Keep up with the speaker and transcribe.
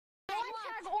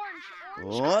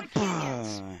Orange.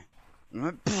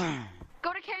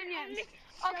 Go to canyons.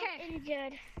 Okay.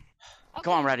 Injured.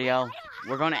 Come on, Radio.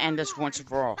 We're going to end this once and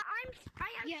for all.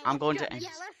 I'm going to end.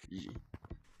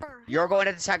 You're going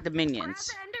to attack the minions. Grab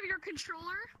the end of your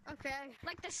controller. Okay.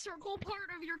 Like the circle part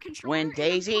of your controller. When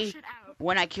Daisy,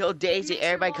 when I kill Daisy,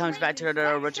 everybody comes back to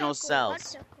their original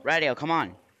selves. Radio, come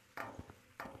on.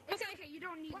 Okay, you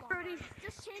don't need Brody.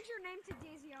 Just change your name to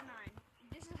Daisy09.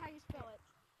 This is how you spell it.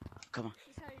 Come on.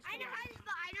 I know how to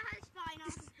spell.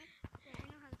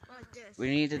 Like this. We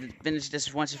need to finish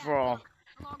this once and for all.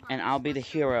 And I'll be the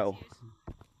hero.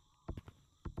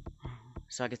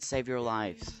 So I can save your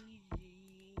lives.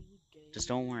 Just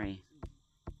don't worry.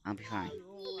 I'll be fine.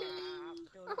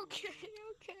 Okay.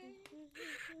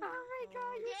 Oh my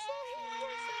god, you're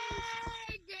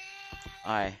so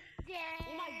Alright. Oh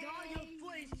my god, your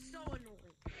voice is so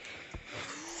annoying.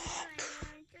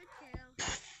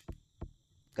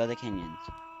 Go to the canyons.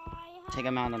 Take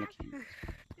them out on the canyons.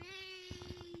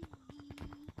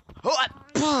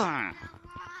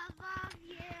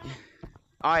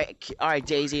 Alright,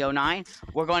 Daisy09.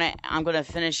 I'm gonna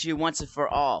finish you once and for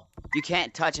all. You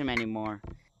can't touch him anymore.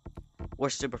 We're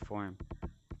super form.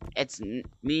 It's me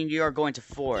and you are going to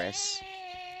forest.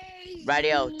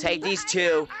 Radio, take these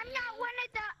two. I'm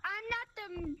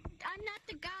not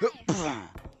the guy.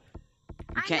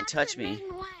 You can't touch me.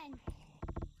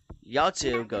 Y'all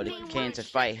two go to canyons to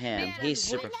fight him. He's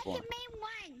super form.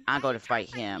 I'm going to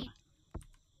fight him.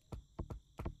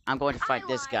 I'm going to fight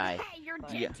this guy. You're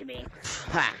dead to me.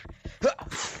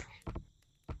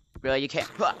 Really, you can't.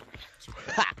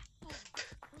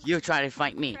 You try to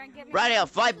fight me. Radio,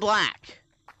 fight Black.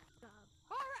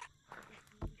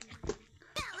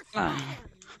 Everyone,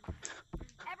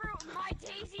 my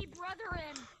Daisy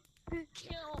brethren,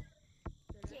 kill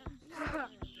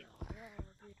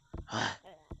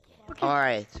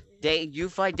Alright, you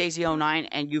fight Daisy09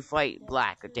 and you fight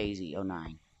Black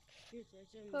Daisy09.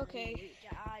 Okay.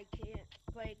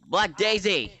 Black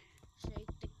Daisy!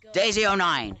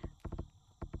 Daisy09!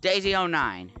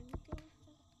 Daisy09!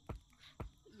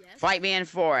 Fight me in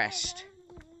forest.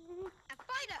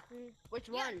 Which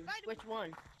one? Which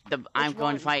one? I'm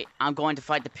going to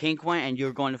fight the pink one, and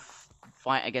you're going to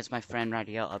fight against my friend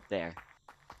Radio up there.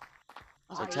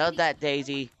 So tell that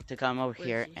Daisy to come over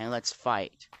here and let's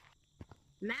fight.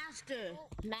 Master,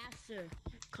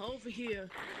 come over here.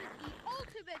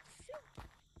 ultimate soup.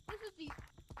 This is the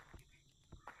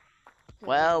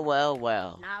Well.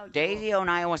 Now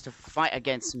Daisy09 wants to fight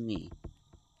against me.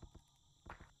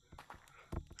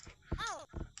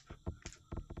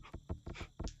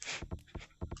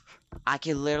 I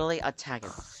can literally attack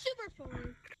him. super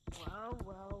formed.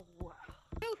 Well.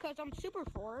 Because I'm super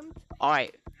formed.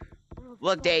 Alright.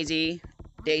 Look, Daisy.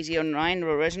 Daisy09, the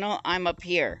original, I'm up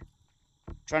here.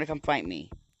 Trying to come fight me.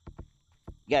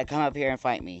 You gotta come up here and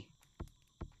fight me.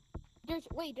 There's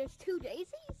two Daisies?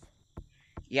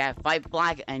 Yeah, fight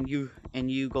Black and you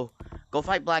go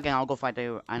fight Black and I'll fight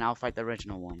the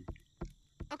original one.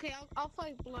 Okay, I'll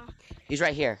fight Black. He's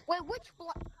right here. Wait, which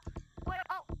Black? Wait,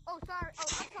 sorry. I'm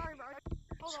sorry, bro.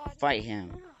 Hold on. Fight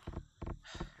him.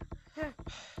 I'm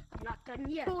not done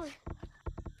yet.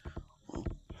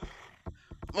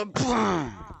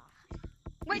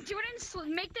 Wait, do it in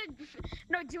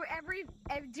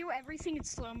do everything in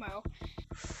slow mo.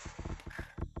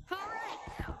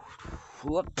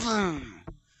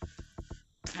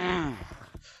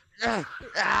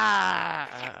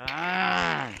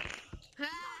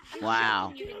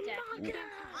 Wow.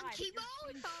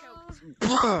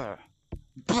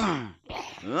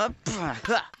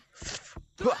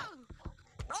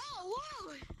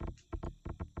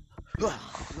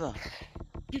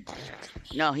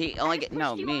 No, he only get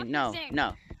no.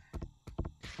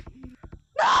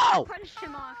 Punched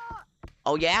him off.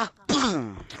 Oh yeah.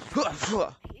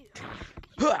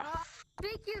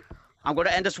 I'm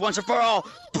gonna end this once and for all.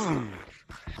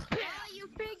 You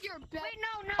figure. Wait,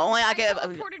 no. Only I get.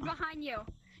 Teleported behind you.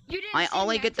 You didn't. I see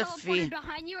only me. get the teleported fee.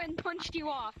 behind you and punched you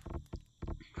off.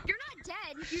 You're not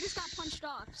dead. You just got punched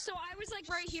off. So I was like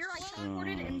right here. I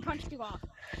teleported and punched you off.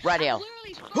 Radio.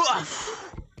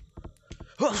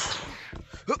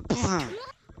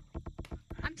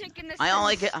 I'm taking this. I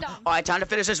only get. Alright, time to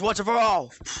finish this once and for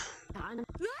all.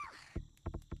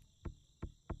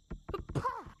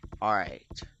 Alright.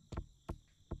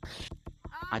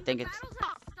 I think it's. Battles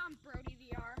at Stump, Brody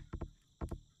VR.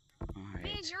 Me and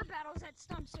Alright. your battles at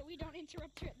Stump, so we don't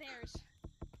interrupt theirs.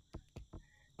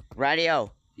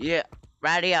 Radio. Yeah.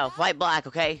 Radio. Fight Black,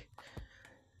 okay?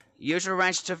 Use your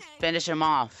wrench to finish him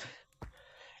off.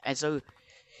 And so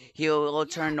he'll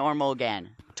turn normal again.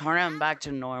 Turn him back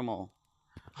to normal.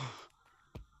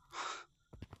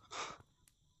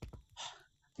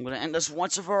 I'm gonna end this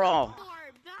once and for all.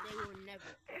 They will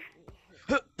never.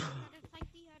 Just like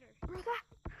the udder. Brother,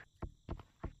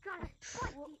 I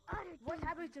got it. What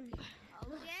happened to me?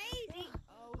 Daisy.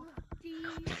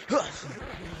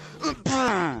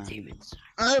 Demons.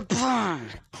 I'm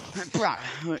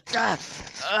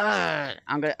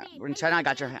gonna pretend I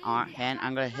got your hand.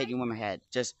 I'm gonna hit you with my head.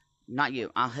 Just not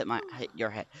you. I'll hit your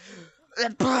head.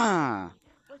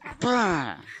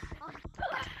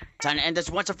 Time to end this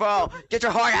once and for all. Get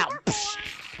your heart out.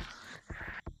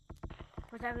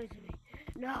 What's happening to me?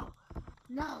 No.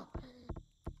 No.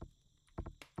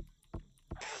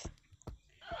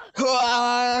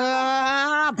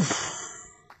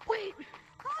 Wait.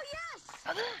 Oh yes.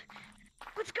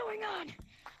 What's going on?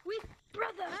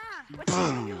 Brother. What's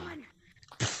going on?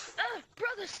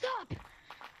 Brother, stop.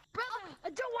 Brother, I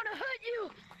don't want to hurt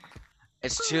you.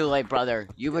 It's too late, brother.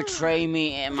 You betray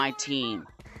me and my team.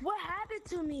 What happened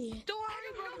to me? Don't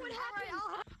worry, brother.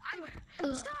 What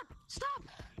happened? Stop.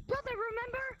 Brother,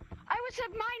 remember? I was a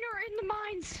miner in the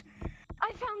mines.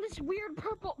 I found this weird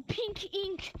pink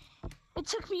ink. It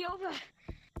took me over.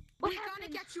 We're gonna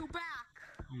get you back.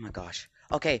 Oh my gosh.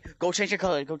 Okay, go change your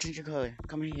color. Go change your color.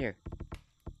 Come in here.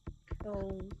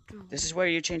 This is where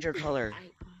you change your color.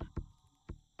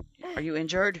 Are you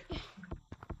injured?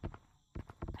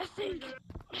 I think.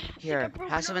 Here,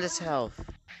 have some of this health.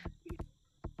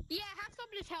 Yeah, have some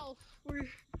of this health.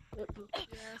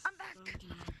 I'm back.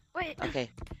 Wait. Okay,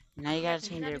 now you gotta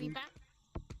change your.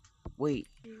 Wait.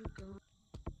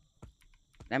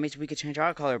 That means we could change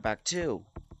our color back too.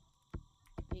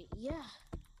 Yeah.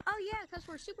 Oh yeah, because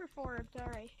we're super formed.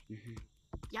 Alright.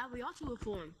 Yeah, we also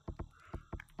reformed.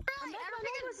 Really?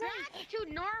 Everything is back to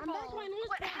normal.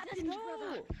 What happened,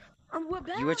 brother? We're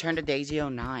back. You returned to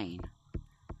Daisy09.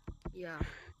 Yeah.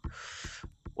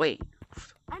 Wait,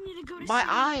 I need to go to my see.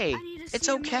 eye. I need to It's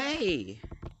see a man. okay.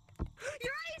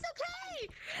 Your eye's okay.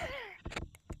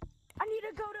 I need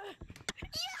to go to.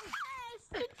 Yes.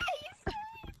 The day is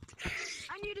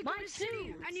I need to go to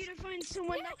city. I need to find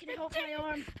someone that can help my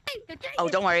arm. Oh,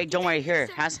 don't worry, don't worry. Here,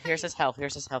 here's his health.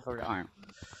 Here's his health for the arm.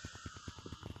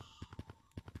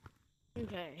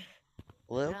 Okay.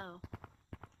 Blue? No.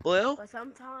 Blue? But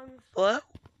sometimes. Blue?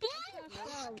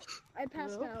 I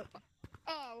passed Blue? out.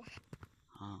 Oh.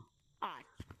 Huh.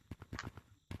 Odds.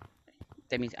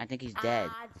 That means I think he's dead.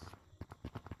 Odds.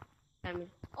 I mean.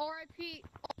 R.I.P.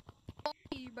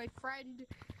 My friend.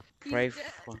 He's Pray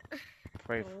dead. for.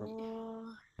 Pray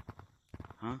for.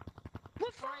 Huh?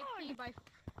 What for? R.I.P. My.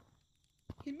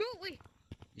 He's moving.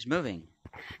 He's moving.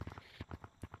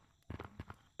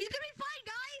 He's gonna be fine,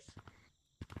 guys.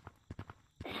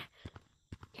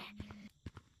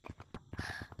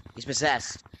 He's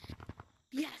possessed.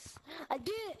 Yes, I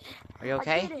did it. Are you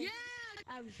okay? I did it. Yeah.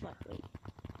 I was like, wait,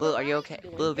 Blue, are you okay?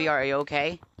 Blue VR, are you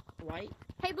okay? right?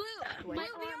 Hey, Blue. Wait, Blue wait,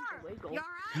 VR. wait, go.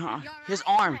 You alright? His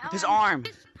arm! His arm!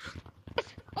 Oh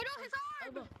no, his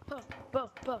arm.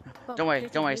 Don't worry,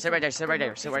 don't worry. Sit right there, sit right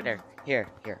there, sit right there. Here,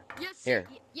 here. Yes. Here.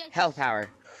 Yes. Health power.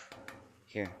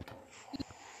 Here.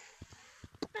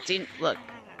 See, look.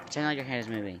 Pretend like your hand is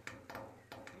moving.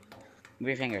 Move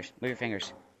your fingers. Move your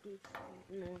fingers.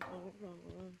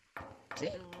 See?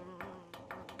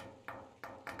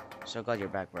 So glad you're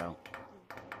back, bro.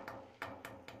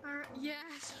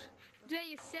 Yes.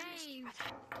 Day is saved.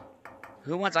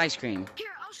 Who wants ice cream? Here,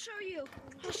 I'll show you.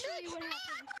 I'll show you what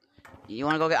happened. You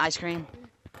want to go get ice cream?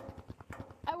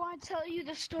 I want to tell you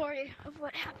the story of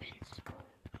what happened.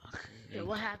 Yeah,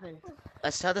 what happened?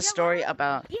 Let's tell the story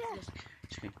about. Yeah.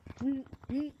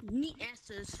 Neat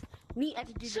answers. Neat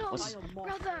answers. So,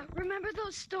 brother, remember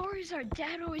those stories our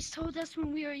dad always told us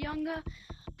when we were younger?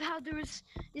 About how there was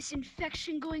this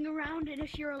infection going around, and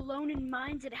if you're alone in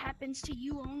mines, it happens to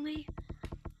you only?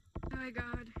 Oh my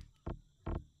god.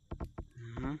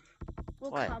 Uh-huh.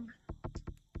 We'll What? come.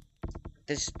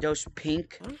 Those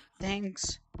pink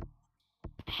things?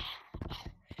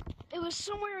 It was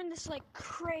somewhere in this, like,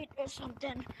 crate or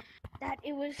something, that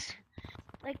it was,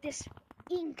 like, this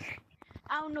ink.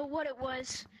 I don't know what it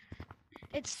was.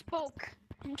 It spoke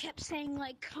and kept saying,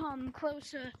 like, come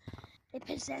closer. It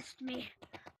possessed me.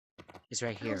 It's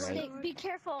right here, right? Be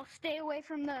careful. Stay away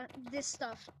from this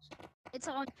stuff. It's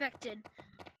all infected.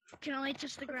 Can only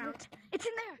touch the ground. It's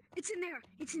in there. It's in there.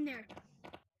 It's in there.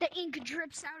 The ink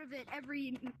drips out of it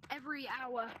every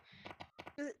hour.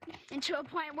 Into a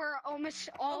point where almost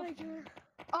all.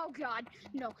 Oh god,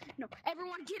 no.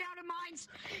 Everyone get out of mines.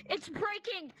 It's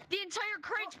breaking. The entire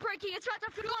crate's breaking. It's about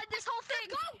to flood this whole thing.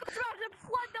 It's about to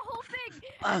flood the whole thing.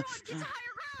 Everyone get to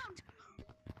higher ground.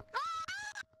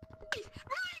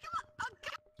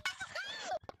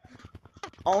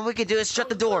 All we can do is shut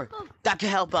the door. That can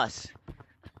help us.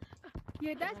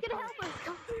 Yeah, that's gonna help us.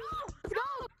 Go. Let's go.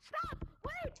 Stop.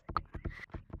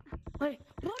 Wait.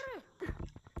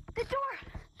 The door.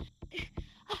 It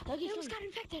almost got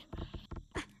infected.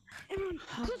 Everyone,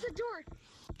 close the door.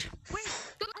 Wait,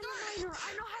 I know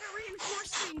how to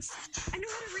reinforce things. I know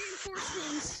how to reinforce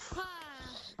things.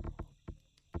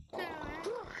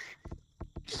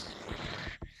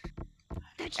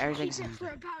 That should keep it for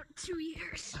about 2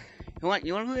 years. You want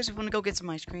to go get some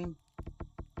ice cream?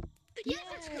 Yes,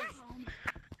 it's great.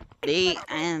 The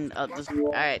end of this.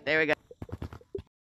 All right, there we go.